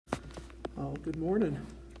Oh, good morning.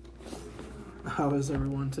 How is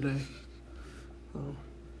everyone today? Oh,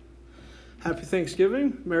 happy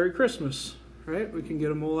Thanksgiving, Merry Christmas, right? We can get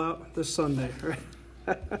them all out this Sunday, right?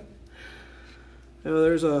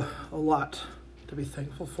 There's a lot to be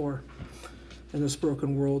thankful for in this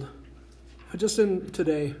broken world. Just in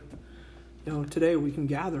today, today we can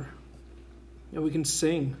gather. We can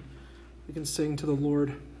sing. We can sing to the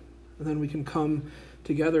Lord. And then we can come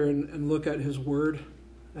together and look at His Word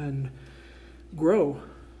and grow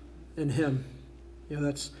in Him.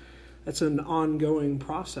 That's an ongoing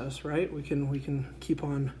process, right? We can keep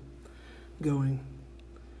on going.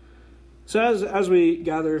 So as we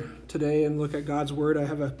gather today and look at God's Word, I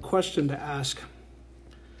have a question to ask.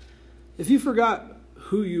 If you forgot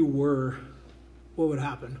who you were, what would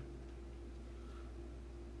happen?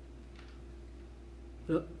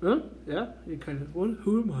 Yeah, you kind of,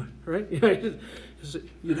 who am I, right?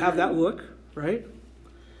 You'd have that look, right?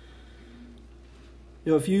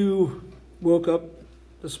 If you woke up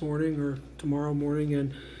this morning or tomorrow morning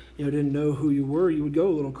and didn't know who you were, you would go a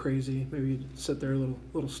little crazy. Maybe you'd sit there a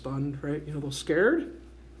little stunned, right? A little scared.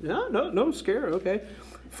 Yeah, no, scared. Okay,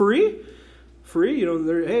 free.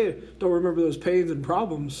 Hey, don't remember those pains and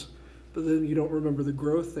problems, but then you don't remember the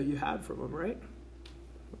growth that you had from them, right?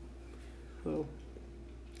 So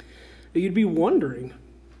you'd be wondering,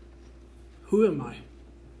 who am I?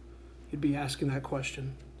 You'd be asking that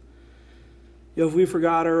question. If we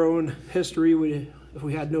forgot our own history, if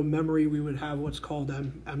we had no memory, we would have what's called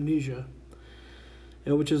amnesia,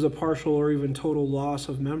 which is a partial or even total loss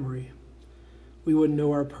of memory. We wouldn't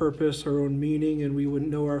know our purpose, our own meaning, and we wouldn't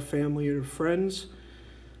know our family or friends.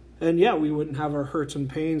 And we wouldn't have our hurts and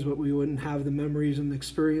pains, but we wouldn't have the memories and the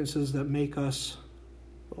experiences that make us,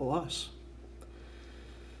 us.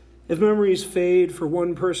 If memories fade for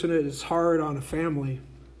one person, it's hard on a family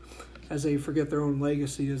as they forget their own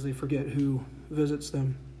legacy, as they forget who visits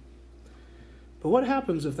them. But what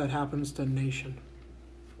happens if that happens to a nation?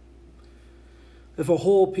 If a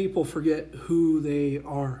whole people forget who they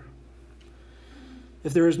are?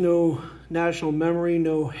 If there is no national memory,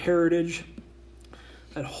 no heritage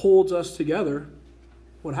that holds us together,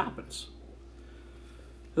 what happens?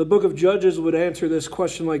 The book of Judges would answer this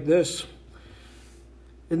question like this.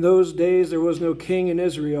 In those days there was no king in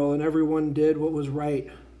Israel, and everyone did what was right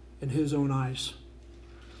in his own eyes.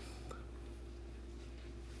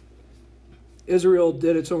 Israel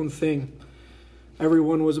did its own thing.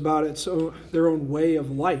 Everyone was about their own way of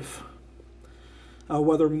life.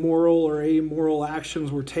 Whether moral or amoral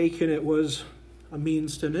actions were taken, it was a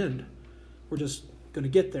means to an end. We're just going to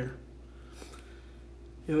get there.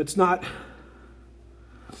 It's not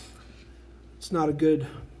a good,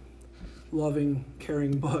 loving,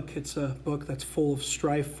 caring book. It's a book that's full of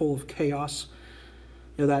strife, full of chaos.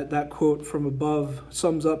 That quote from above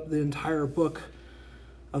sums up the entire book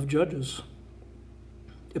of Judges.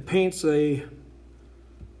 It paints a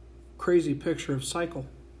crazy picture of cycle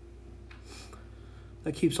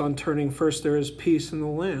that keeps on turning. First there is peace in the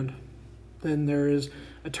land. Then there is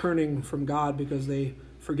a turning from God because they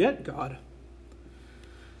forget God.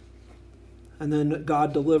 And then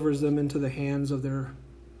God delivers them into the hands of their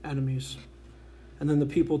enemies. And then the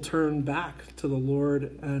people turn back to the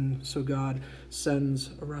Lord, and so God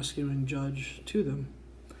sends a rescuing judge to them.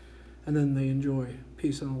 And then they enjoy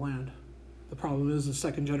peace in the land. The problem is the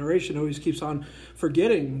second generation always keeps on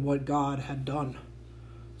forgetting what God had done.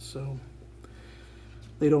 So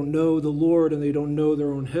they don't know the Lord and they don't know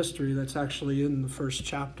their own history. That's actually in the first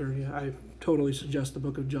chapter. I totally suggest the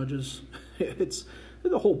book of Judges.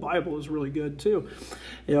 The whole Bible is really good too.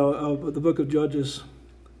 But the book of Judges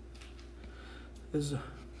is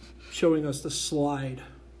showing us the slide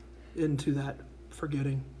into that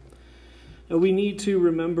forgetting. And we need to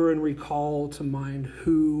remember and recall to mind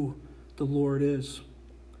who the Lord is,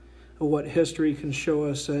 and what history can show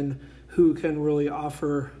us, and who can really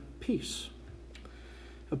offer peace.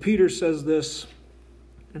 Peter says this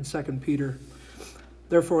in 2 Peter,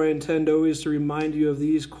 "Therefore I intend always to remind you of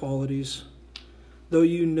these qualities, though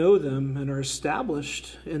you know them and are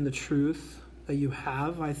established in the truth that you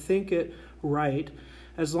have. I think it right,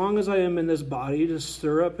 as long as I am in this body, to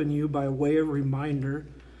stir up in you by way of reminder,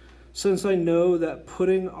 since I know that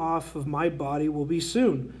putting off of my body will be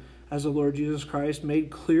soon, as the Lord Jesus Christ made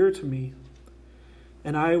clear to me.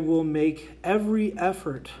 And I will make every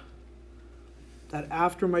effort that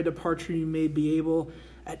after my departure you may be able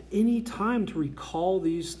at any time to recall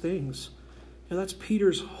these things." That's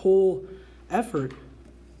Peter's whole effort,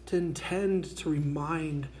 to intend to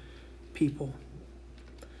remind people.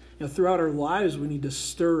 Throughout our lives, we need to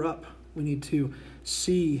stir up. We need to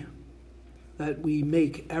see that we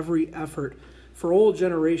make every effort for old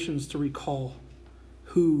generations to recall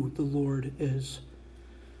who the Lord is,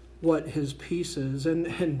 what his peace is,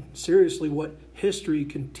 and seriously, what history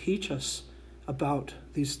can teach us about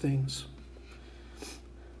these things.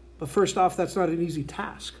 But first off, that's not an easy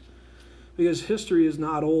task, because history is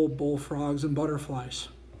not old bullfrogs and butterflies,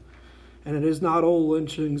 and it is not old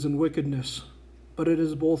lynchings and wickedness, but it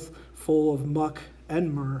is both full of muck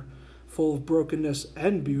and myrrh, full of brokenness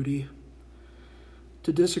and beauty.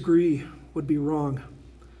 To disagree would be wrong,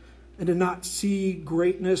 and to not see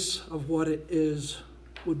greatness of what it is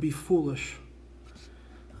would be foolish.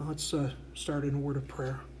 Now let's start in a word of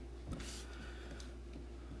prayer.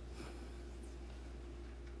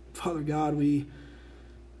 Father God, we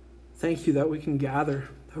thank you that we can gather,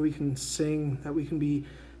 that we can sing, that we can be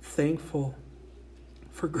thankful,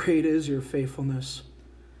 for great is your faithfulness.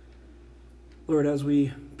 Lord, as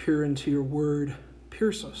we peer into your word,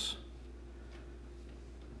 pierce us,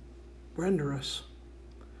 render us,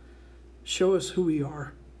 show us who we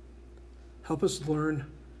are. Help us learn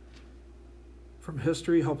from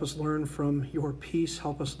history, help us learn from your peace,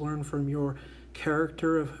 help us learn from your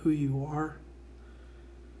character of who you are.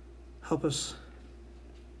 Help us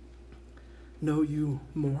know you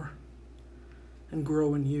more and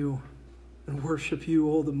grow in you and worship you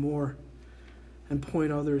all the more and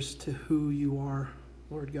point others to who you are,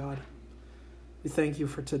 Lord God. We thank you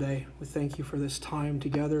for today. We thank you for this time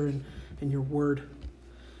together in your word.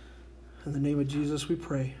 In the name of Jesus we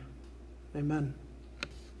pray. Amen.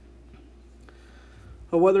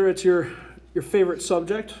 Well, whether it's your favorite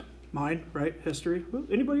subject, mine, right? History.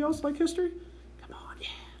 Anybody else like history? Come on,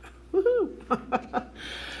 yeah.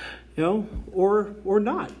 Woohoo! Or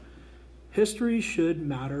not. History should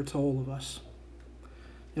matter to all of us.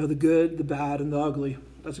 The good, the bad, and the ugly.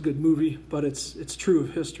 That's a good movie, but it's true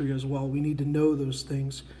of history as well. We need to know those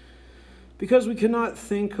things, because we cannot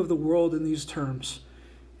think of the world in these terms.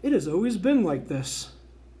 It has always been like this.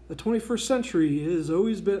 The 21st century has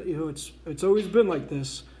always been, it's always been like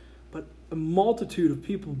this. But a multitude of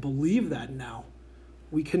people believe that now.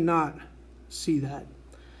 We cannot see that.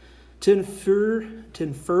 To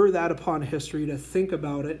infer that upon history, to think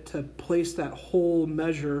about it, to place that whole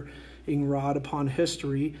measuring rod upon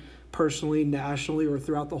history, personally, nationally, or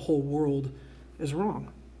throughout the whole world, is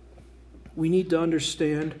wrong. We need to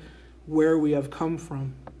understand where we have come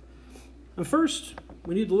from. And first,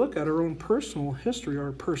 we need to look at our own personal history,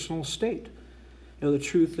 our personal state. The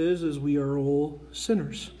truth is we are all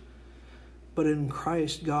sinners. But in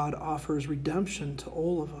Christ, God offers redemption to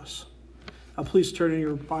all of us. Now, please turn in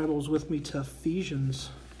your Bibles with me to Ephesians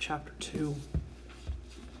chapter 2.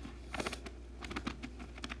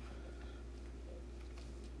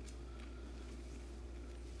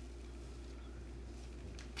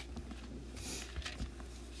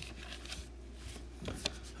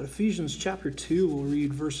 At Ephesians chapter 2, we'll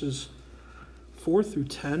read verses 4 through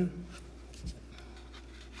 10.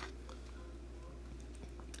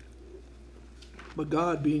 But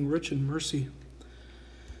God, being rich in mercy,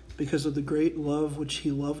 because of the great love which he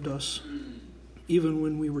loved us, even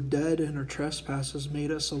when we were dead in our trespasses, made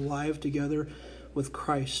us alive together with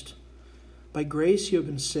Christ. By grace you have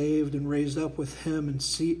been saved and raised up with him and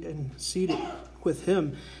seated with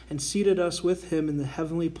him and seated us with him in the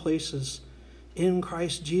heavenly places in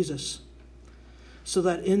Christ Jesus, so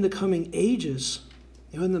that in the coming ages,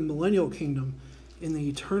 in the millennial kingdom, in the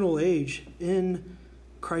eternal age, in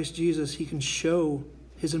Christ Jesus, he can show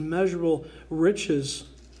his immeasurable riches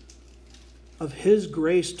of his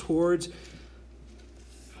grace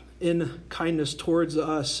in kindness towards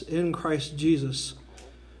us in Christ Jesus.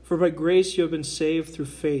 For by grace you have been saved through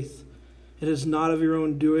faith. It is not of your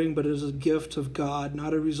own doing, but it is a gift of God,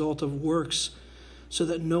 not a result of works, so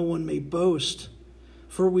that no one may boast.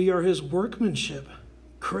 For we are his workmanship,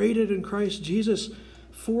 created in Christ Jesus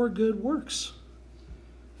for good works,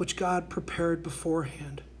 which God prepared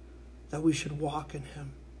beforehand, that we should walk in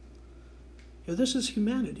him. This is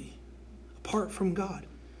humanity, apart from God,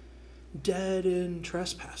 dead in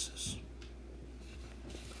trespasses.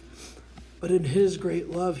 But in his great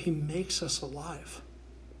love, he makes us alive.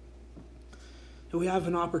 And we have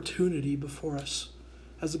an opportunity before us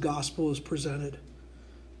as the gospel is presented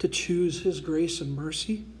to choose his grace and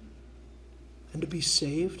mercy and to be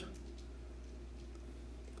saved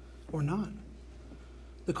or not.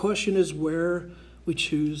 The question is where we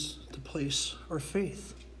choose to place our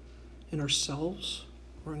faith, in ourselves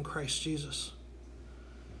or in Christ Jesus,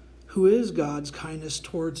 who is God's kindness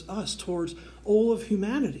towards us, towards all of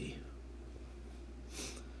humanity.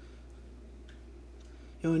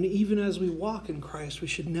 And even as we walk in Christ, we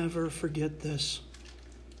should never forget this,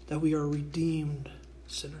 that we are redeemed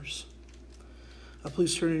sinners.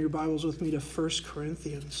 Please turn in your Bibles with me to 1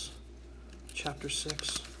 Corinthians chapter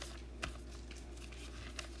 6.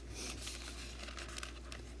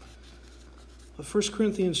 But 1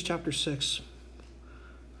 Corinthians chapter 6,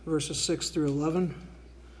 verses 6 through 11,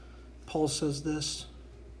 Paul says this,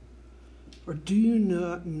 "Or do you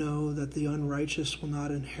not know that the unrighteous will not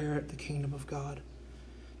inherit the kingdom of God?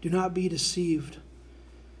 Do not be deceived.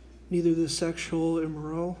 Neither the sexual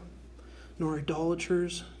immoral, nor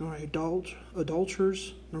idolaters, nor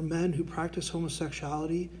adulterers, nor men who practice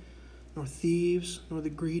homosexuality, nor thieves, nor the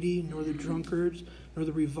greedy, nor the drunkards, nor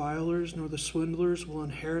the revilers, nor the swindlers will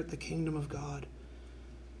inherit the kingdom of God.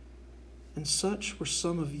 And such were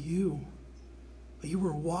some of you. But you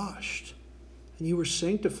were washed, and you were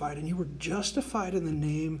sanctified, and you were justified in the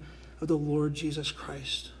name of the Lord Jesus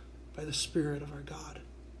Christ by the Spirit of our God."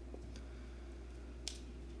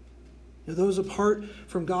 Now, those apart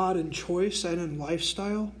from God in choice and in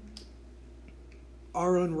lifestyle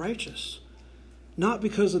are unrighteous, not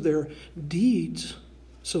because of their deeds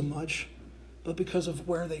so much, but because of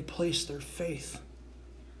where they place their faith.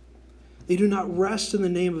 They do not rest in the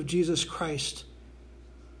name of Jesus Christ.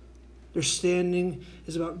 Their standing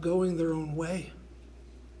is about going their own way.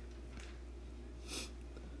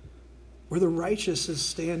 Where the righteous is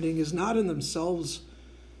standing is not in themselves,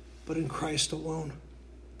 but in Christ alone.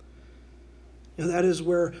 Now, that is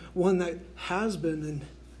where one that has been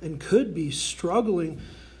and could be struggling,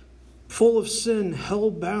 full of sin,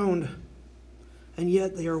 hell-bound, and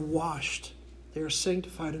yet they are washed. They are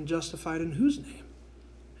sanctified and justified in whose name?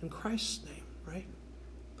 In Christ's name, right?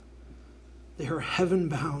 They are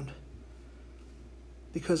heaven-bound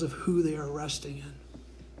because of who they are resting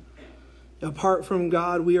in. Apart from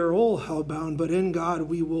God, we are all hell-bound, but in God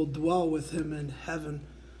we will dwell with him in heaven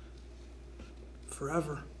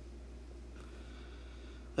forever.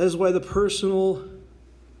 That is why the personal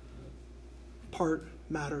part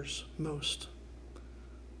matters most.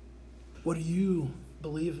 What do you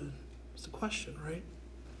believe in? It's the question, right?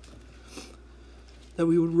 That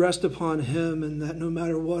we would rest upon him, and that no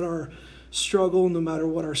matter what our struggle, no matter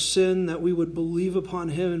what our sin, that we would believe upon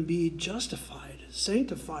him and be justified,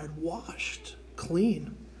 sanctified, washed,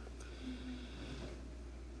 clean.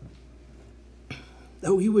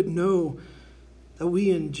 That we would know that we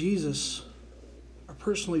in Jesus are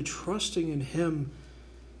personally trusting in him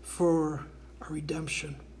for our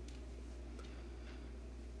redemption.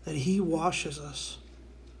 That he washes us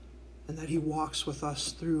and that he walks with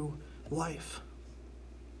us through life.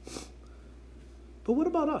 But what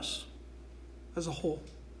about us as a whole?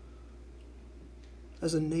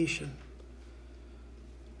 As a nation?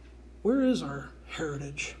 Where is our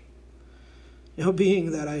heritage?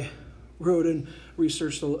 Being that I wrote and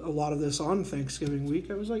researched a lot of this on Thanksgiving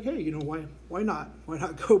week, I was like, hey, why not? Why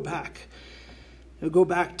not go back? Go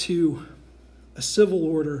back to a civil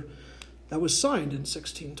order that was signed in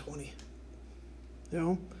 1620.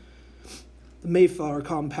 The Mayflower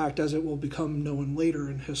Compact, as it will become known later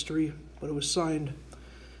in history, but it was signed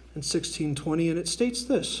in 1620, and it states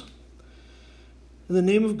this: "In the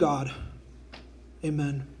name of God,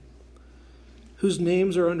 amen, whose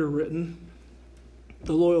names are underwritten,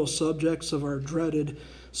 the loyal subjects of our dreaded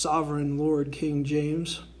sovereign Lord King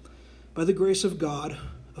James, by the grace of God,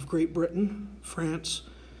 of Great Britain, France,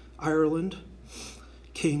 Ireland,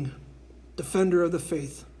 King, defender of the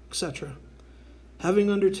faith, etc., having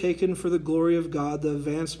undertaken for the glory of God the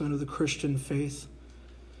advancement of the Christian faith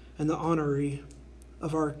and the honorary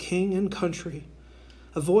of our king and country,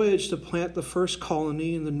 a voyage to plant the first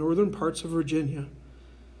colony in the northern parts of Virginia,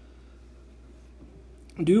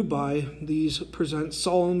 do by these present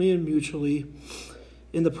solemnly and mutually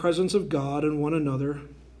in the presence of God and one another,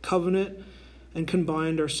 covenant and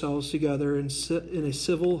combined ourselves together in a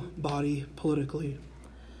civil body politically,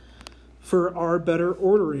 for our better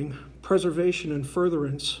ordering, preservation, and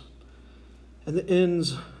furtherance, and the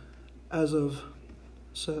ends as of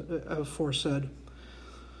aforesaid,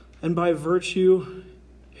 and by virtue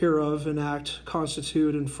hereof enact,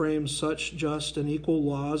 constitute, and frame such just and equal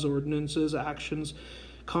laws, ordinances, actions,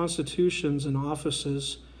 constitutions, and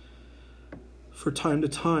offices for time to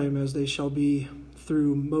time, as they shall be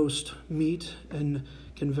through most meet and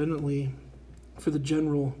conveniently for the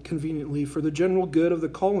general good of the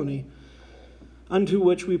colony, unto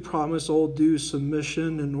which we promise all due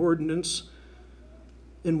submission and ordinance,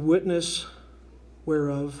 in witness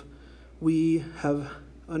whereof we have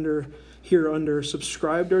hereunder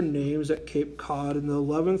subscribed our names at Cape Cod in the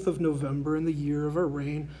 11th of November in the year of our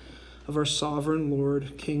reign of our sovereign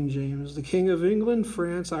Lord King James, the King of England,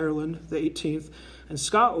 France, Ireland, the 18th, and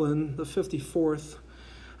Scotland, the 54th,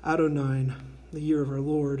 Adonine, the year of our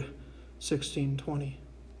Lord, 1620.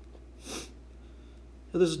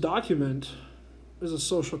 This document is a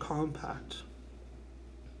social compact.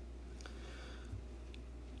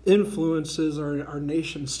 Influences our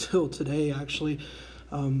nation still today, actually.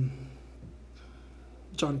 John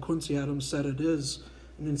Quincy Adams said it is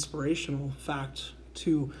an inspirational fact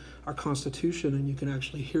to our Constitution, and you can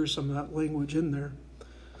actually hear some of that language in there.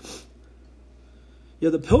 Yeah,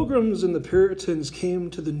 the Pilgrims and the Puritans came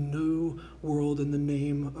to the New World in the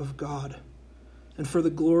name of God and for the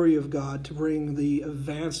glory of God, to bring the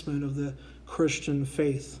advancement of the Christian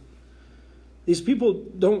faith. These people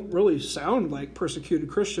don't really sound like persecuted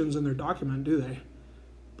Christians in their document, do they?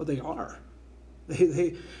 But they are.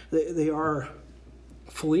 They are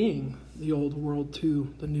fleeing the old world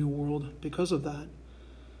to the new world because of that.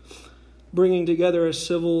 Bringing together a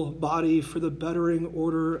civil body for the bettering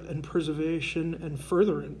order and preservation and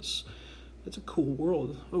furtherance. It's a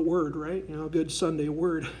cool word, right? A good Sunday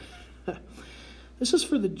word. This is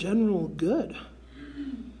for the general good.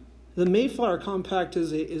 The Mayflower Compact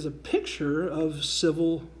is a picture of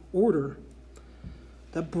civil order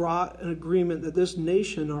that brought an agreement that this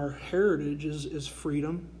nation, our heritage, is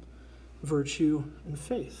freedom, virtue, and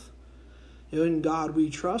faith. In God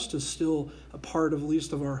we trust is still a part of, at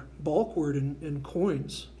least, of our bulk word in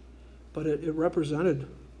coins, but it represented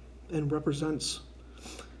and represents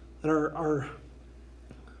that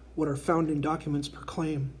what our founding documents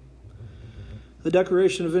proclaim. The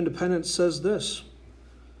Declaration of Independence says this: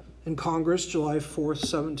 in Congress, July 4th,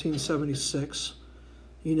 1776,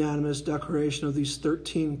 unanimous declaration of these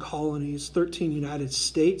 13 colonies, 13 United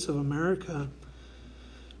States of America.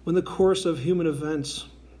 When the course of human events,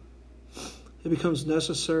 it becomes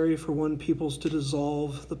necessary for one peoples to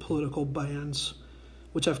dissolve the political bands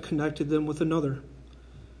which have connected them with another,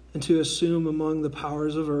 and to assume among the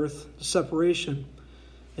powers of earth the separation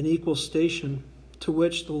and equal station to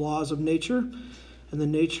which the laws of nature and the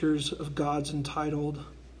natures of gods entitled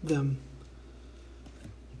them.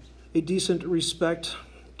 A decent respect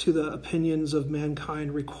to the opinions of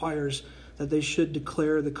mankind requires that they should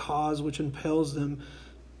declare the cause which impels them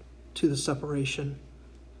to the separation.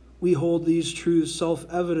 We hold these truths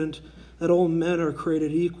self-evident, that all men are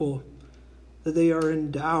created equal, that they are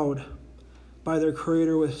endowed by their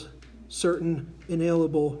Creator with certain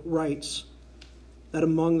inalienable rights, that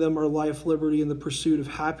among them are life, liberty, and the pursuit of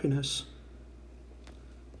happiness.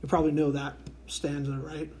 You probably know that stanza,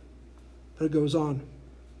 right? But it goes on.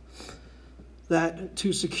 That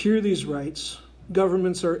to secure these rights,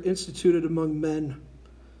 governments are instituted among men,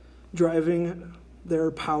 deriving their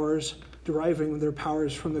powers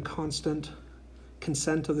from the constant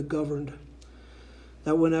consent of the governed.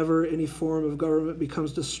 That whenever any form of government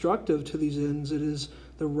becomes destructive to these ends, it is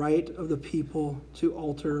the right of the people to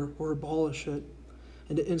alter or abolish it,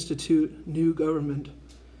 and to institute new government,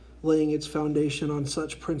 laying its foundation on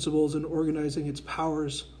such principles and organizing its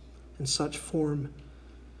powers in such form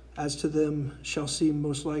as to them shall seem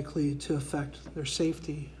most likely to affect their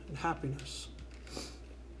safety and happiness.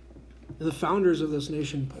 The founders of this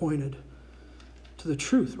nation pointed to the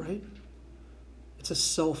truth, right? It's a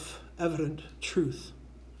self-evident truth.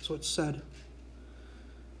 That's what's said.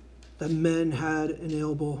 That men had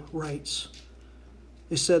inalienable rights.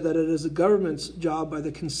 They said that it is the government's job, by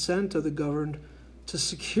the consent of the governed, to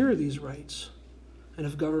secure these rights. And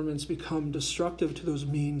if governments become destructive to those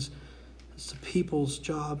means, it's the people's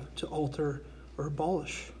job to alter or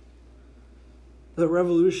abolish. The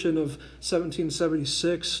Revolution of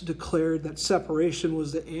 1776 declared that separation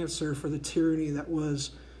was the answer for the tyranny that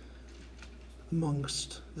was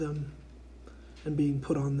amongst them and being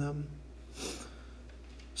put on them.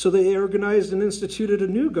 So they organized and instituted a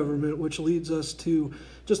new government, which leads us to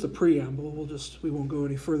just the preamble. We won't go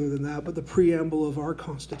any further than that, but the preamble of our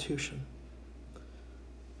Constitution.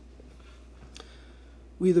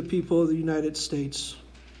 We, the people of the United States,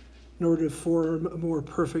 in order to form a more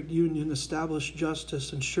perfect union, establish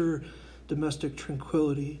justice, ensure domestic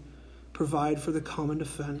tranquility, provide for the common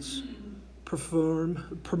defense,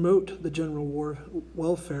 promote the general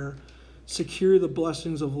welfare, secure the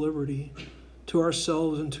blessings of liberty to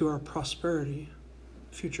ourselves and to our prosperity,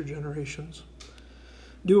 future generations.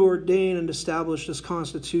 Do ordain and establish this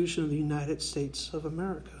Constitution of the United States of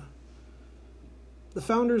America. The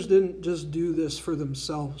founders didn't just do this for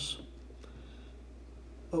themselves,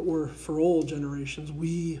 but were for all generations.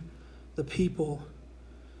 We, the people,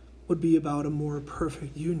 would be about a more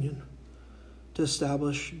perfect union, to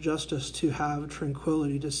establish justice, to have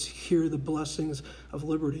tranquility, to secure the blessings of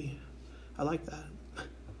liberty. I like that.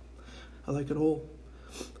 I like it all.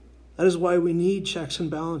 That is why we need checks and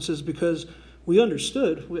balances, because we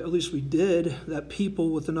understood, at least we did, that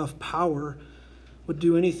people with enough power would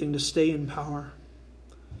do anything to stay in power.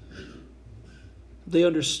 They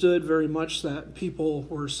understood very much that people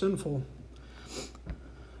were sinful.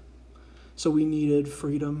 So we needed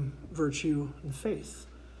freedom, virtue, and faith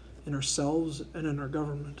in ourselves and in our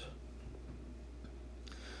government.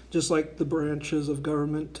 Just like the branches of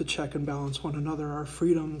government to check and balance one another, our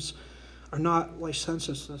freedoms are not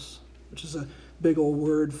licentiousness, which is a big old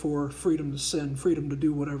word for freedom to sin, freedom to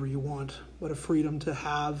do whatever you want, but a freedom to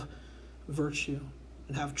have virtue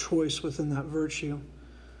and have choice within that virtue,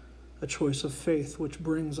 a choice of faith, which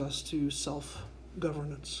brings us to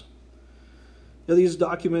self-governance. Now, these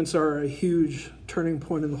documents are a huge turning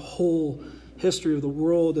point in the whole history of the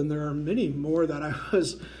world, and there are many more that I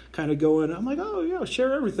was kind of going, I'm like, oh, yeah,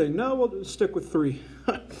 share everything. No, we'll stick with 3.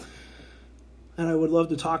 And I would love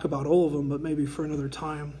to talk about all of them, but maybe for another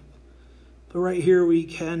time. But right here we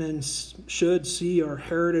can and should see our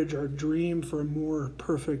heritage, our dream for a more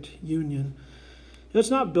perfect union. It's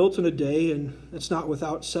not built in a day, and it's not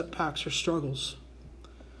without setbacks or struggles.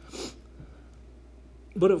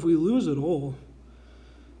 But if we lose it all,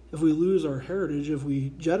 if we lose our heritage, if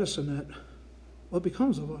we jettison it, what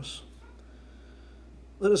becomes of us?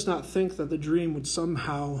 Let us not think that the dream would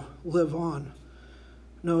somehow live on.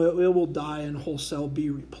 No, it will die and wholesale be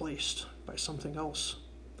replaced by something else.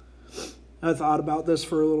 I thought about this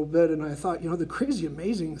for a little bit, and I thought, the crazy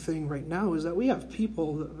amazing thing right now is that we have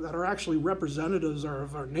people that are actually representatives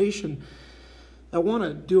of our nation that want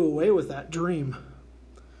to do away with that dream.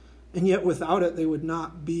 And yet without it, they would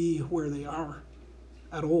not be where they are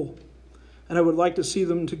at all. And I would like to see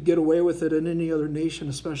them to get away with it in any other nation,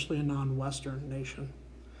 especially a non-Western nation.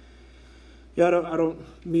 Yeah, I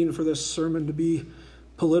don't mean for this sermon to be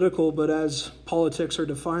political, but as politics are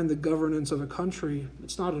defined, the governance of a country,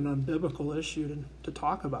 it's not an unbiblical issue to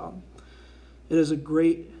talk about. It is a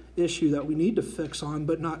great issue that we need to fix on,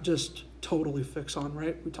 but not just totally fix on,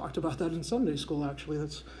 right? We talked about that in Sunday school, actually.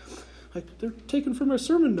 That's like they're taken from our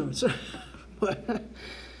sermon notes.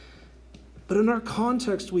 But in our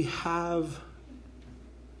context, we have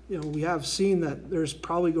seen that there's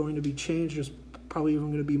probably going to be change. There's probably even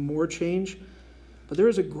going to be more change. But there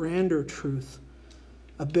is a grander truth,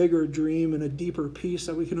 a bigger dream, and a deeper peace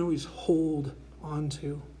that we can always hold on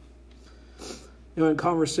to. In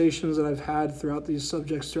conversations that I've had throughout these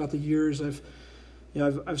subjects throughout the years,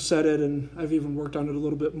 I've said it, and I've even worked on it a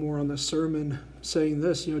little bit more on this sermon, saying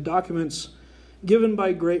this, documents given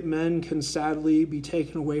by great men can sadly be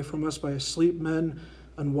taken away from us by asleep men,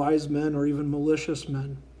 unwise men, or even malicious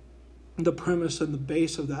men. The premise and the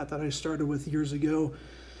base of that I started with years ago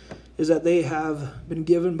is that they have been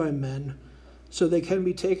given by men so they can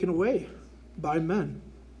be taken away by men.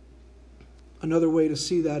 Another way to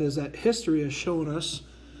see that is that history has shown us,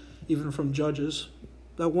 even from Judges,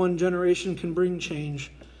 that one generation can bring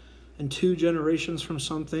change, and 2 generations from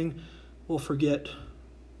something will forget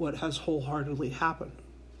what has wholeheartedly happened.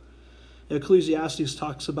 Ecclesiastes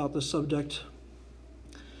talks about the subject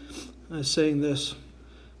as saying this,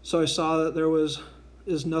 "So I saw that there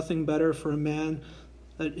is nothing better for a man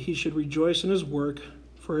that he should rejoice in his work,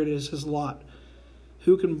 for it is his lot.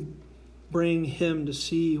 Who can bring him to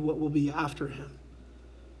see what will be after him?"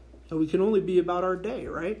 And we can only be about our day,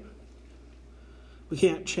 right? We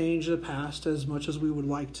can't change the past as much as we would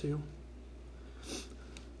like to.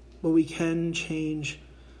 But we can change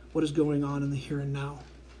what is going on in the here and now.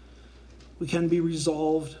 We can be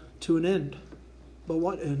resolved to an end. But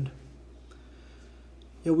what end?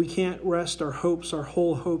 We can't rest our hopes, our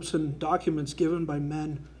whole hopes, in documents given by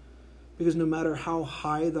men, because no matter how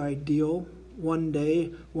high the ideal, one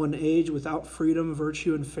day, one age without freedom,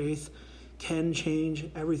 virtue, and faith can change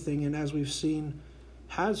everything, and as we've seen,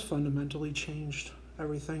 has fundamentally changed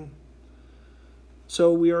everything.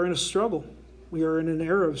 So we are in a struggle. We are in an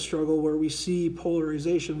era of struggle where we see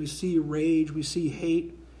polarization, we see rage, we see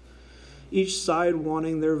hate, each side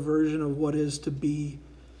wanting their version of what is to be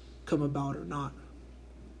come about or not.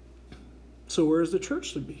 So where is the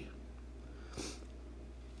church to be?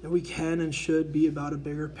 And we can and should be about a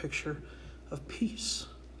bigger picture of peace.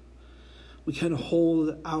 We can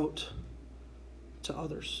hold out to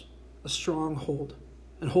others a stronghold,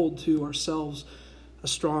 and hold to ourselves a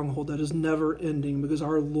stronghold that is never ending, because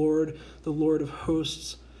our Lord, the Lord of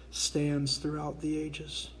hosts, stands throughout the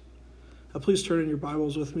ages. Now please turn in your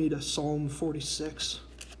Bibles with me to Psalm 46.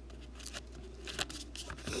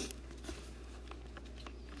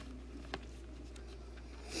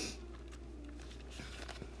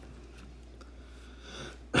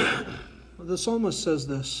 The psalmist says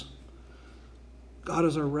this: "God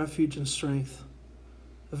is our refuge and strength,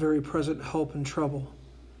 a very present help in trouble.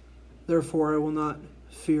 Therefore I will not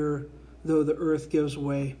fear, though the earth gives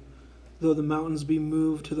way, though the mountains be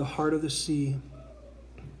moved to the heart of the sea,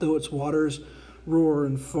 though its waters roar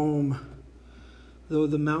and foam, though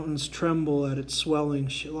the mountains tremble at its swelling,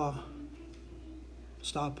 Shelah.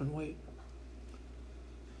 Stop and wait.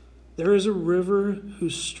 There is a river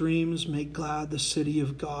whose streams make glad the city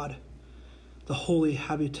of God, the holy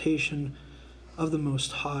habitation of the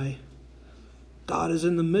Most High. God is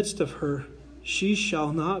in the midst of her. She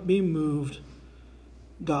shall not be moved.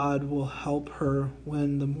 God will help her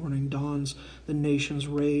when the morning dawns. The nations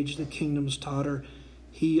rage, the kingdoms totter.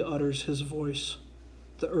 He utters his voice.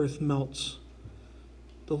 The earth melts.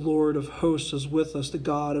 The Lord of hosts is with us. The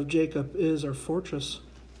God of Jacob is our fortress.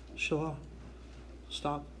 Shelah.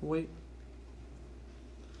 Stop. Wait.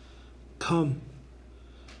 Come.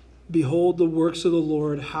 Behold the works of the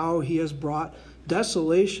Lord, how he has brought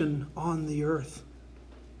desolation on the earth.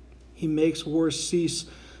 He makes war cease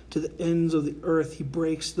to the ends of the earth. He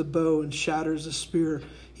breaks the bow and shatters the spear.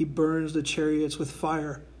 He burns the chariots with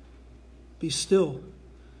fire. Be still.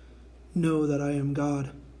 Know that I am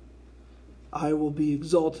God. I will be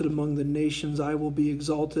exalted among the nations. I will be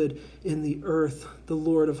exalted in the earth. The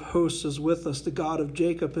Lord of hosts is with us. The God of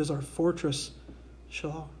Jacob is our fortress.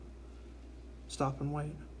 Shelah. Stop and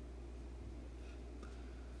wait.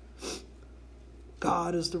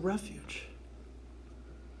 God is the refuge.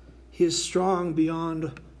 He is strong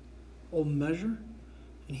beyond all measure,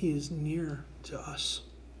 and he is near to us.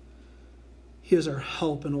 He is our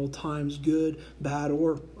help in all times, good, bad,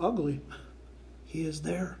 or ugly. He is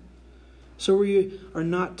there. So we are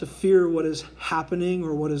not to fear what is happening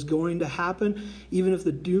or what is going to happen, even if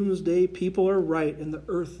the doomsday people are right and the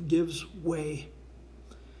earth gives way,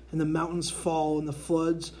 and the mountains fall and the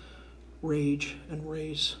floods rage and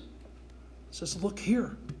raise. It says, look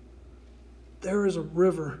here. There is a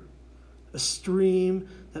river, a stream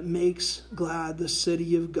that makes glad the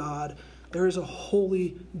city of God. There is a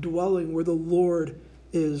holy dwelling where the Lord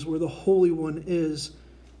is, where the Holy One is,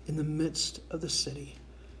 in the midst of the city,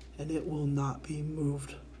 and it will not be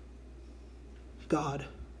moved. God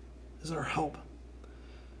is our help.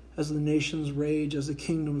 As the nations rage, as the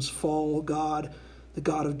kingdoms fall, God, the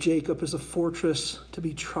God of Jacob, is a fortress to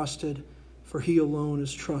be trusted, for he alone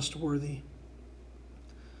is trustworthy.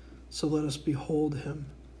 So let us behold him,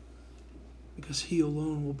 because he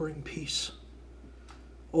alone will bring peace.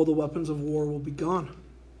 All the weapons of war will be gone.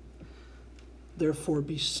 Therefore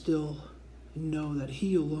be still and know that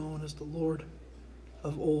he alone is the Lord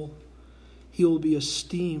of all. He will be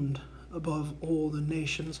esteemed above all the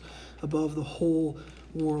nations, above the whole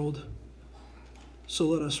world. So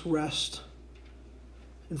let us rest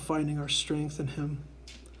in finding our strength in him.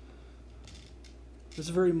 It's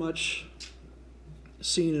very much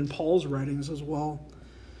seen in Paul's writings as well.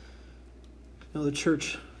 You know, the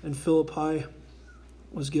church in Philippi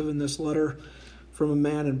was given this letter from a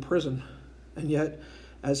man in prison. And yet,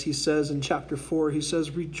 as he says in chapter 4, he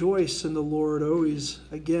says, rejoice in the Lord always.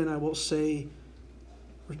 Again, I will say,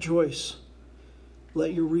 rejoice.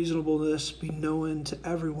 Let your reasonableness be known to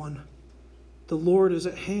everyone. The Lord is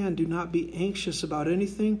at hand. Do not be anxious about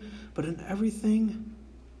anything, but in everything,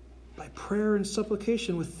 by prayer and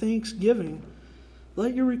supplication with thanksgiving,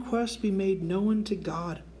 let your requests be made known to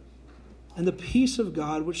God. And the peace of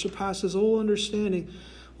God, which surpasses all understanding,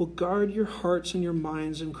 will guard your hearts and your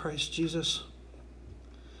minds in Christ Jesus.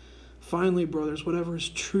 Finally, brothers, whatever is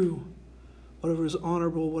true, whatever is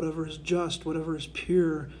honorable, whatever is just, whatever is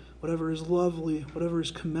pure, whatever is lovely, whatever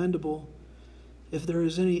is commendable, if there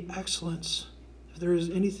is any excellence, if there is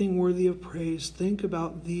anything worthy of praise, think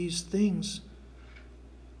about these things.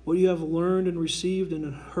 What you have learned and received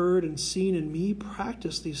and heard and seen in me,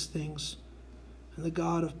 practice these things, and the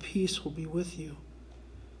God of peace will be with you.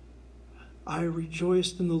 I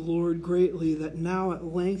rejoiced in the Lord greatly that now at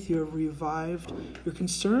length you have revived your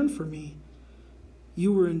concern for me.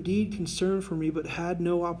 You were indeed concerned for me, but had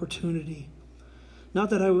no opportunity. Not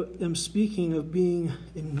that I am speaking of being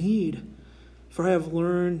in need, for I have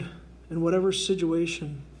learned in whatever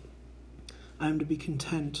situation I am to be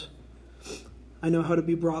content. I know how to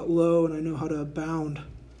be brought low, and I know how to abound.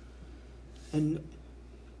 And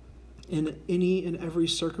in any and every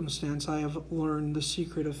circumstance, I have learned the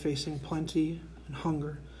secret of facing plenty and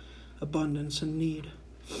hunger, abundance and need.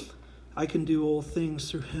 I can do all things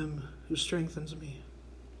through him who strengthens me.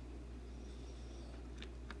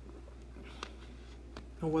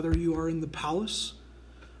 And whether you are in the palace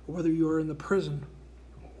or whether you are in the prison,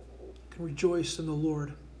 you can rejoice in the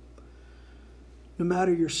Lord. No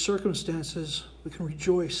matter your circumstances, we can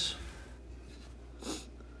rejoice.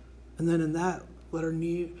 And then in that, let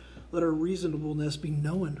our reasonableness be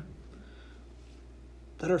known.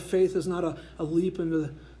 That our faith is not a leap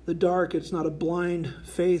into the dark. It's not a blind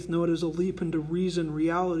faith. No, it is a leap into reason,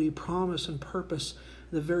 reality, promise, and purpose.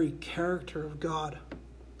 the very character of God.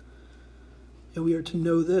 And we are to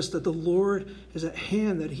know this, that the Lord is at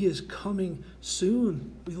hand, that he is coming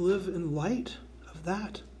soon. We live in light of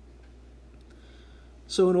that.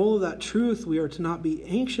 So in all of that truth, we are to not be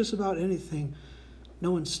anxious about anything.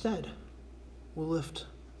 No, instead, we'll lift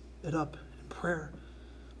it up in prayer.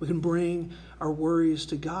 We can bring our worries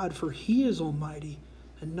to God, for he is almighty,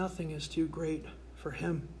 and nothing is too great for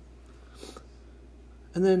him.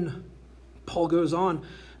 And then Paul goes on,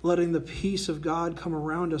 letting the peace of God come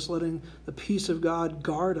around us, letting the peace of God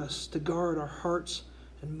guard us, to guard our hearts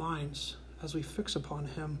and minds as we fix upon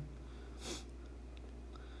him.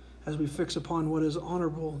 As we fix upon what is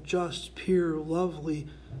honorable, just, pure, lovely,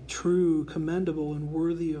 true, commendable, and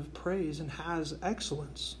worthy of praise, and has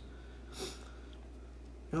excellence.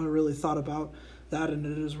 I really thought about that, and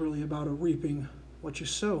it is really about reaping what you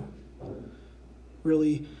sow.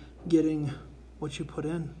 Really getting what you put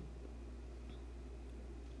in.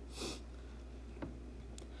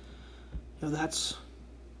 That's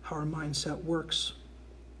how our mindset works.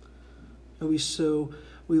 And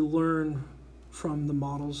we learn from the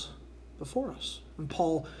models before us. And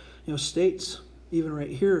Paul, states, even right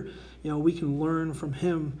here, we can learn from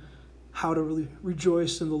him how to really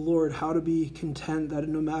rejoice in the Lord, how to be content that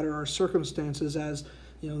no matter our circumstances, as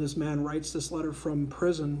this man writes this letter from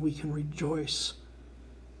prison, we can rejoice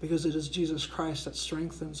because it is Jesus Christ that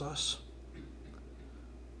strengthens us.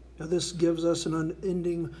 This gives us an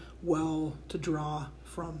unending well to draw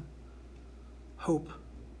from: hope,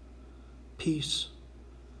 peace,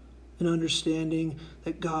 and understanding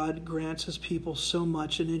that God grants his people so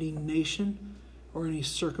much in any nation or any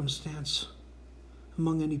circumstance,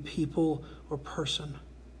 among any people or person.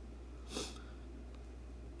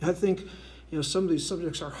 I think some of these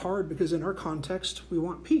subjects are hard because in our context we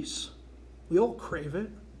want peace. We all crave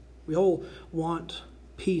it. We all want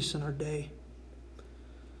peace in our day,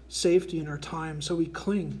 safety in our time, so we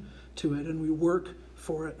cling to it and we work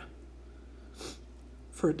for it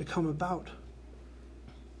to come about.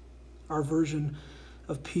 Our version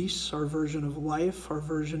of peace, our version of life, our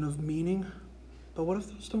version of meaning. But what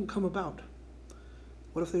if those don't come about?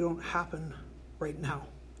 What if they don't happen right now?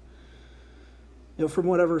 From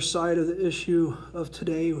whatever side of the issue of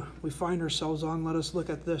today we find ourselves on, let us look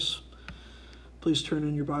at this. Please turn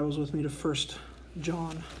in your Bibles with me to 1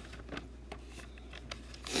 John.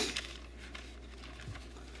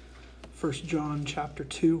 1 John chapter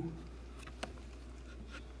 2.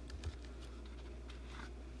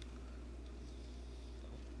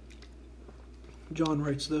 John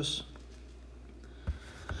writes this: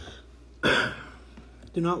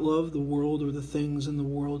 Do not love the world or the things in the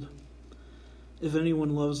world. If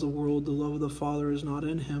anyone loves the world, the love of the Father is not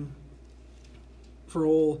in him. For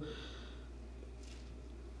all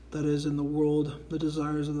that is in the world, the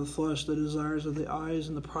desires of the flesh, the desires of the eyes,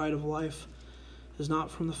 and the pride of life, is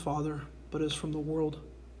not from the Father, but is from the world.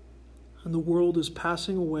 And the world is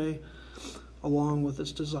passing away along with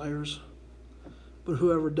its desires. But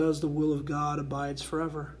whoever does the will of God abides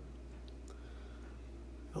forever.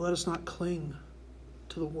 But let us not cling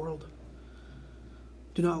to the world.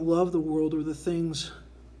 Do not love the world or the things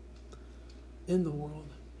in the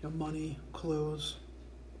world, money, clothes,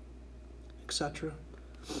 etc.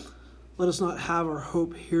 Let us not have our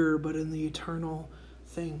hope here, but in the eternal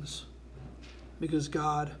things, because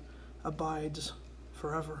God abides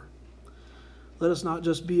forever. Let us not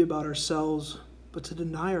just be about ourselves, but to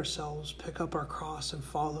deny ourselves, pick up our cross, and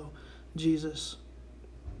follow Jesus.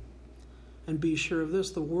 And be sure of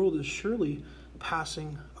this, the world is surely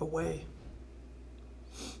passing away.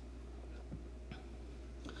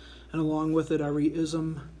 And along with it, every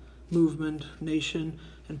ism, movement, nation,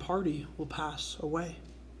 and party will pass away.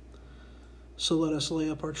 So let us lay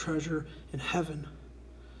up our treasure in heaven.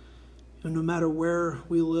 And no matter where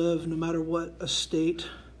we live, no matter what estate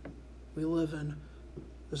we live in,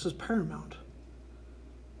 this is paramount.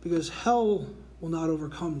 Because hell will not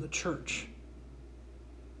overcome the church,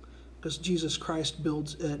 because Jesus Christ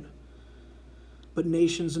builds it. But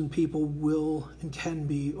nations and people will and can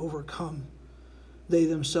be overcome. They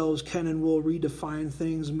themselves can and will redefine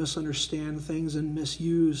things, misunderstand things, and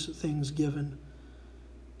misuse things given.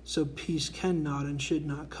 So peace cannot and should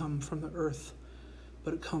not come from the earth,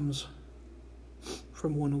 but it comes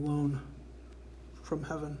from one alone, from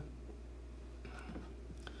heaven.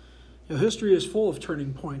 History is full of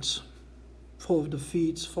turning points, full of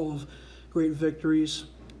defeats, full of great victories.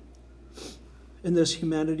 In this,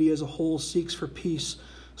 humanity as a whole seeks for peace,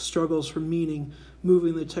 struggles for meaning,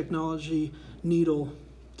 moving the technology needle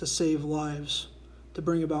to save lives, to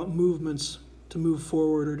bring about movements to move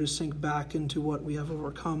forward or to sink back into what we have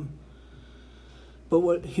overcome. But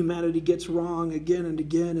what humanity gets wrong again and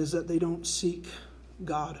again is that they don't seek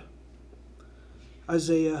God.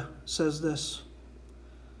 Isaiah says this,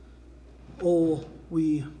 "Oh,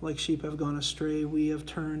 we like sheep have gone astray. We have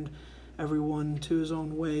turned everyone to his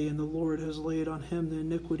own way, and the Lord has laid on him the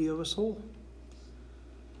iniquity of us all."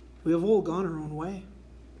 We have all gone our own way,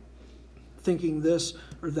 thinking this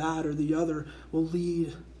or that or the other will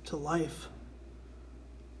lead to life.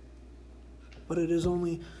 But it is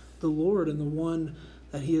only the Lord and the one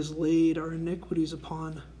that he has laid our iniquities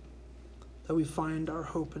upon that we find our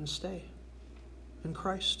hope and stay in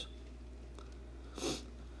Christ.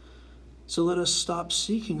 So let us stop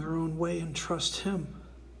seeking our own way and trust him.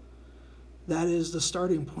 That is the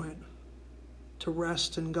starting point, to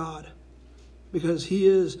rest in God, because he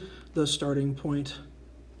is the starting point.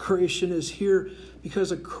 Creation is here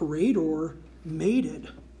because a creator made it.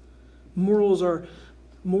 Morals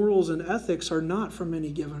and ethics are not from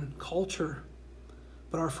any given culture,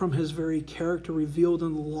 but are from his very character revealed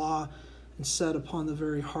in the law and set upon the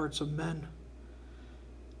very hearts of men.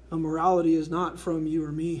 Now, morality is not from you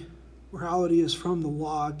or me. Morality is from the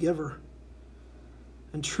lawgiver.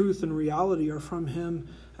 And truth and reality are from him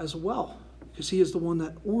as well, because he is the one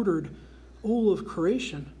that ordered all of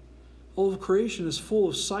creation. All of creation is full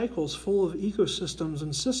of cycles, full of ecosystems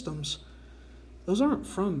and systems. Those aren't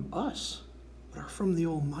from us, but are from the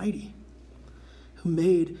Almighty, who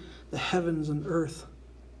made the heavens and earth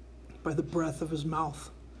by the breath of his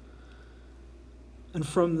mouth. And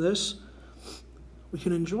from this, we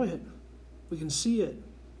can enjoy it. We can see it.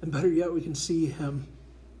 And better yet, we can see him.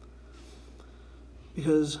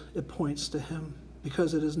 Because it points to him.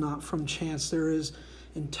 Because it is not from chance. There is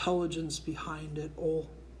intelligence behind it all.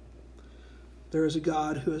 There is a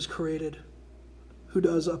God who has created, who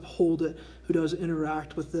does uphold it, who does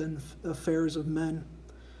interact with the affairs of men.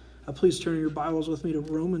 Please turn your Bibles with me to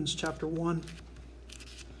Romans chapter 1.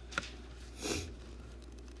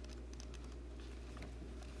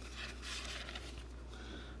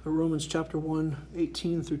 Romans chapter 1,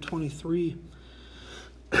 18 through 23.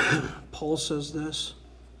 Paul says this,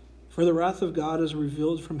 "For the wrath of God is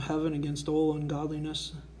revealed from heaven against all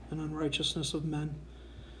ungodliness and unrighteousness of men,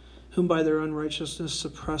 whom by their unrighteousness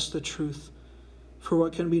suppress the truth. For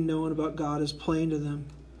what can be known about God is plain to them,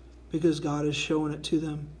 because God has shown it to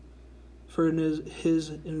them. For in his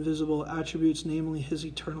invisible attributes, namely his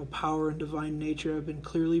eternal power and divine nature, have been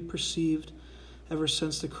clearly perceived ever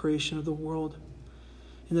since the creation of the world,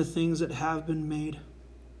 in the things that have been made.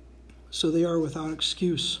 So they are without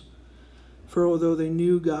excuse. For although they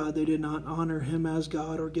knew God, they did not honor him as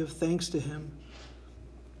God or give thanks to him.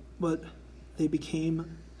 But they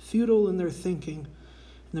became futile in their thinking,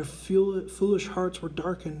 and their foolish hearts were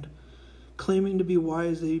darkened. Claiming to be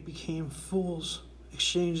wise, they became fools,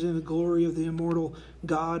 exchanging the glory of the immortal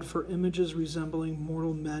God for images resembling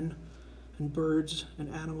mortal men and birds and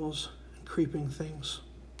animals and creeping things."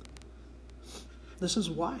 This is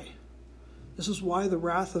why. This is why the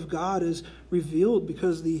wrath of God is revealed,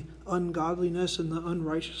 because the ungodliness and the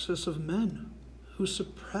unrighteousness of men who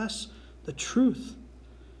suppress the truth.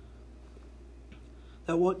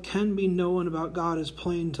 That what can be known about God is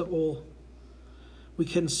plain to all. We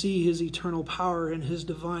can see his eternal power and his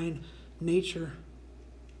divine nature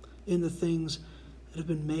in the things that have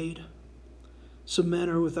been made. So men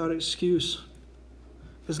are without excuse,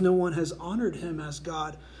 because no one has honored him as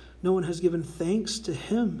God. No one has given thanks to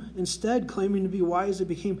him. Instead, claiming to be wise, they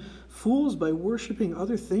became fools by worshiping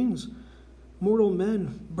other things, mortal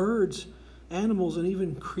men, birds, animals, and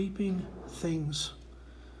even creeping things.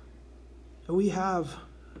 And we have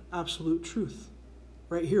absolute truth.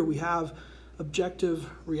 Right here, we have objective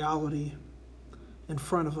reality in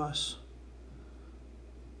front of us.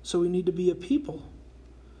 So we need to be a people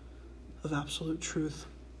of absolute truth.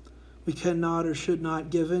 We cannot or should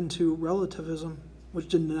not give in to relativism, which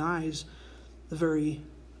denies the very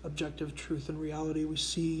objective truth and reality we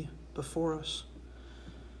see before us.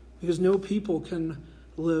 Because no people can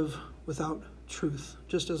live without truth,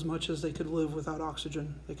 just as much as they could live without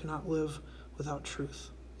oxygen. They cannot live without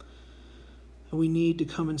truth. And we need to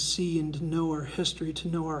come and see and to know our history, to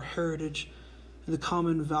know our heritage, and the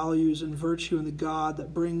common values and virtue in the God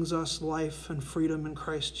that brings us life and freedom in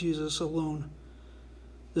Christ Jesus alone.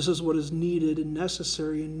 This is what is needed and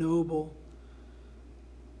necessary and noble.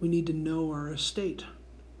 We need to know our estate.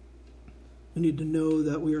 We need to know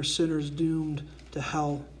that we are sinners doomed to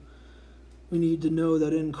hell. We need to know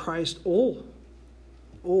that in Christ all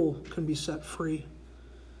can be set free.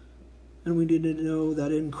 And we need to know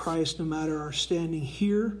that in Christ, no matter our standing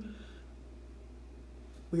here,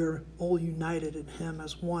 we are all united in him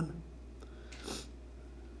as one.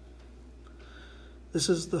 This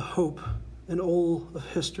is the hope in all of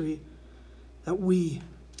history that we,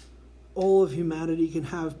 all of humanity, can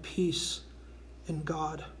have peace in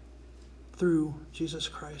God through Jesus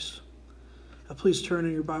Christ. Now please turn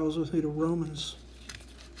in your Bibles with me to Romans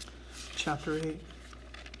chapter 8.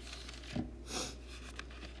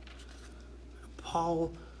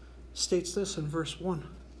 Paul states this in verse 1.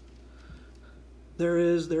 There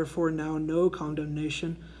is therefore now no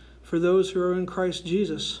condemnation for those who are in Christ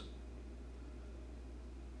Jesus.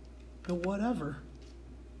 And whatever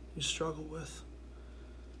you struggle with,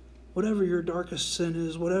 whatever your darkest sin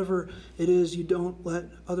is, whatever it is you don't let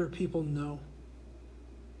other people know,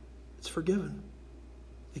 it's forgiven.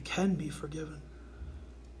 It can be forgiven.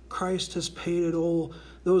 Christ has paid it all.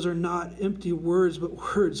 Those are not empty words, but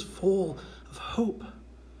words full of hope.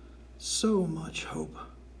 So much hope.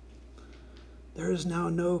 There is now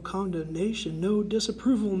no condemnation, no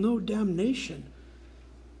disapproval, no damnation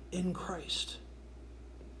in Christ.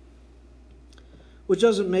 Which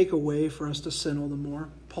doesn't make a way for us to sin all the more.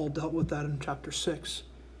 Paul dealt with that in chapter 6.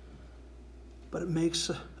 But it makes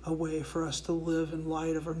a way for us to live in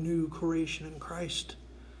light of our new creation in Christ.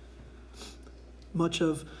 Much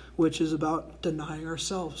of which is about denying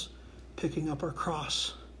ourselves, picking up our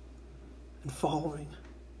cross, and following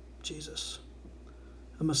Jesus,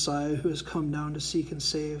 a Messiah who has come down to seek and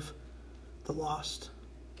save the lost.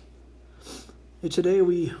 And today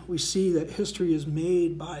we see that history is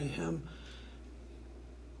made by him.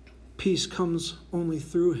 Peace comes only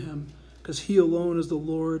through him, because he alone is the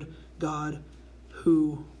Lord God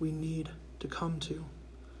who we need to come to.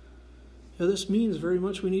 This means very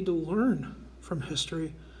much we need to learn from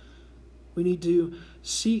history. We need to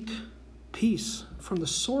seek peace from the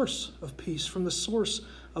source of peace, from the source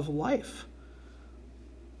of life.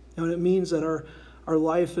 And it means that our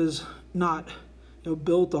life is not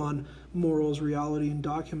built on morals, reality, and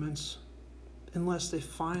documents unless they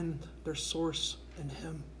find their source in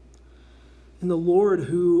him. In the Lord,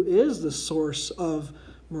 who is the source of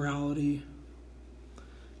morality,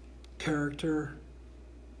 character,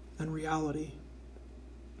 and reality.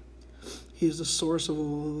 He is the source of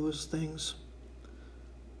all those things.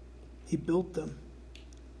 He built them.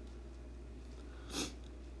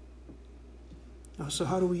 Now, so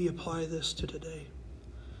how do we apply this to today?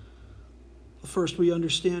 Well, first, we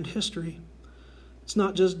understand history. It's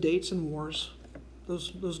not just dates and wars.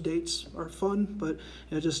 Those dates are fun, but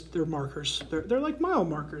they're markers. They're like mile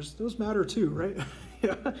markers. Those matter too, right?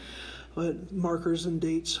 Yeah. But markers and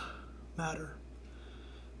dates matter.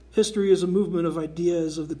 History is a movement of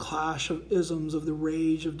ideas, of the clash of isms, of the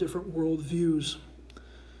rage of different worldviews.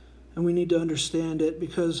 And we need to understand it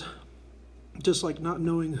because just like not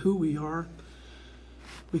knowing who we are,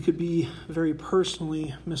 we could be very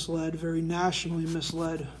personally misled, very nationally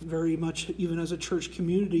misled, very much even as a church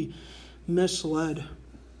community misled.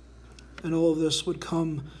 And all of this would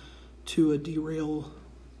come to a derailment,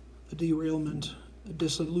 a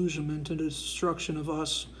disillusionment, and a destruction of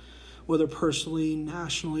us, whether personally,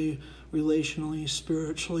 nationally, relationally,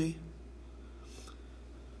 spiritually.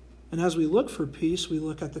 And as we look for peace, we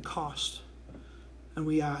look at the cost. And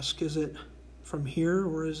we ask, is it from here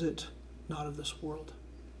or is it not of this world?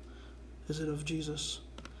 Is it of Jesus?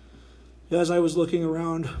 As I was looking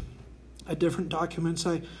around at different documents,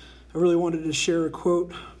 I really wanted to share a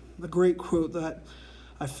quote, a great quote that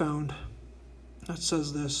I found that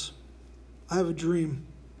says this: I have a dream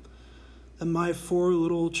that my 4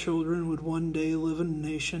 little children would one day live in a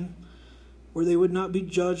nation where they would not be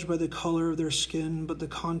judged by the color of their skin, but the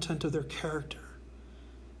content of their character.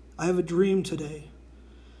 I have a dream today.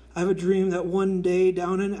 I have a dream that one day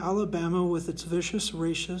down in Alabama, with its vicious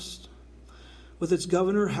racist, with its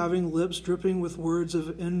governor having lips dripping with words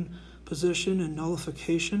of imposition and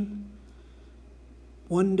nullification,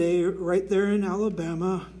 one day right there in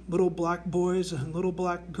Alabama, little black boys and little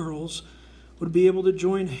black girls would be able to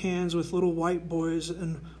join hands with little white boys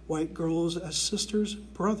and white girls as sisters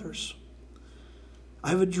and brothers. I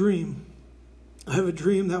have a dream. I have a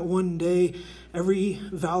dream that one day every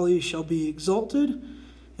valley shall be exalted,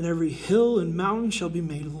 and every hill and mountain shall be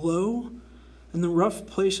made low, and the rough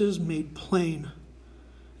places made plain,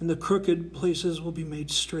 and the crooked places will be made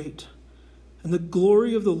straight. And the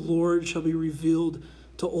glory of the Lord shall be revealed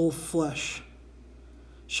to all flesh,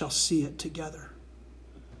 shall see it together.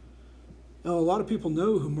 Now, a lot of people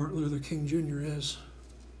know who Martin Luther King Jr. is,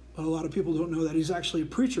 but a lot of people don't know that he's actually a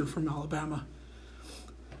preacher from Alabama.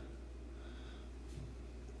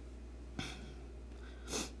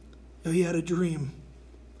 He had a dream.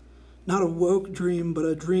 Not a woke dream, but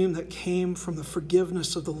a dream that came from the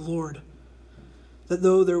forgiveness of the Lord. That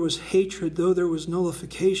though there was hatred, though there was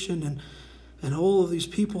nullification and all of these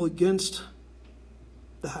people against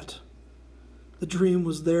that The dream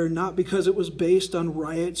was there not because it was based on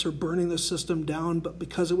riots or burning the system down, but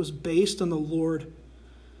because it was based on the Lord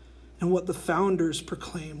and what the founders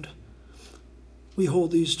proclaimed. We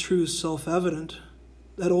hold these truths self-evident,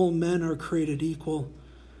 that all men are created equal,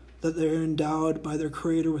 that they are endowed by their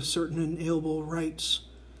Creator with certain inalienable rights.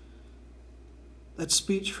 That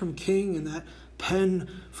speech from King and that pen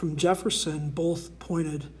from Jefferson both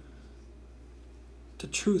pointed to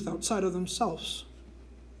truth outside of themselves,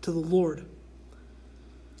 to the Lord.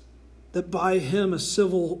 That by him a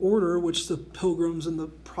civil order, which the Pilgrims and the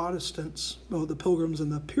Protestants, the Pilgrims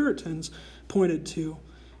and the Puritans pointed to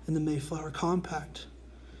in the Mayflower Compact,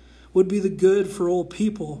 would be the good for all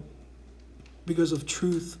people because of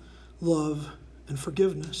truth, love, and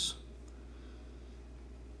forgiveness.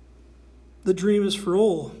 The dream is for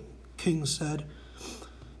all, King said.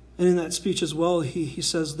 And in that speech as well, he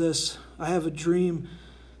says this, I have a dream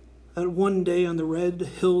that one day on the red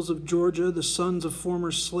hills of Georgia, the sons of former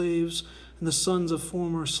slaves and the sons of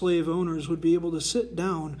former slave owners would be able to sit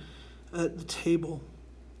down at the table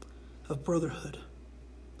of brotherhood.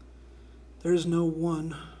 There is no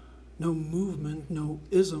one, no movement, no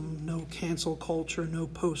ism, no cancel culture, no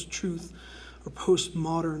post-truth or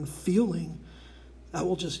postmodern feeling that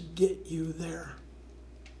will just get you there.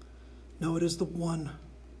 No, it is the one,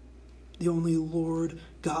 the only Lord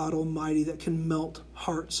God Almighty that can melt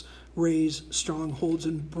hearts, raise strongholds,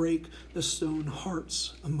 and break the stone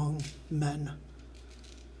hearts among men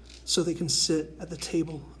so they can sit at the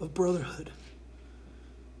table of brotherhood.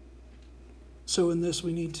 So in this,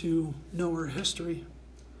 we need to know our history.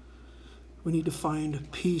 We need to find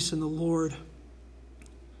peace in the Lord.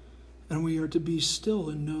 And we are to be still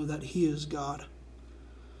and know that He is God.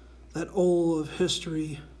 That all of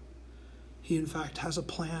history, He in fact has a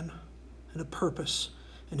plan and a purpose.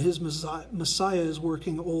 And His Messiah is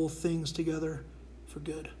working all things together for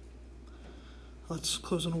good. Let's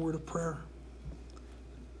close in a word of prayer.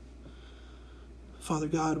 Father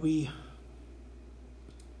God, we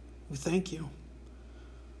thank you.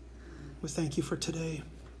 We thank you for today.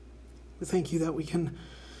 We thank you that we can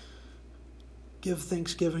give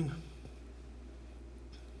thanksgiving.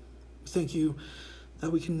 We thank you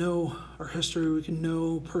that we can know our history. We can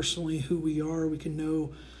know personally who we are. We can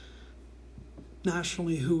know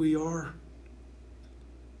nationally who we are.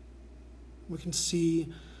 We can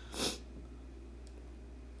see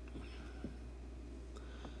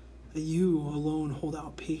that you alone hold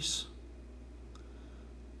out peace.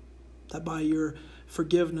 That by your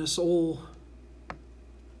forgiveness, all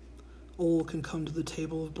can come to the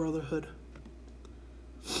table of brotherhood.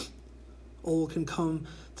 All can come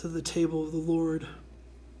to the table of the Lord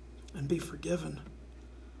and be forgiven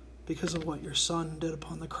because of what your Son did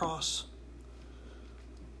upon the cross.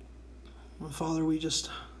 And Father, we just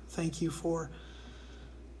thank you for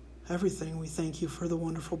everything. We thank you for the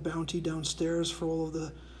wonderful bounty downstairs, for all of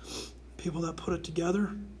the people that put it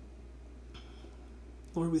together.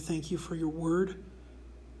 Lord, we thank you for your word,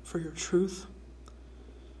 for your truth.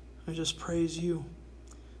 I just praise you.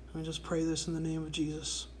 I just pray this in the name of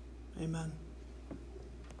Jesus. Amen.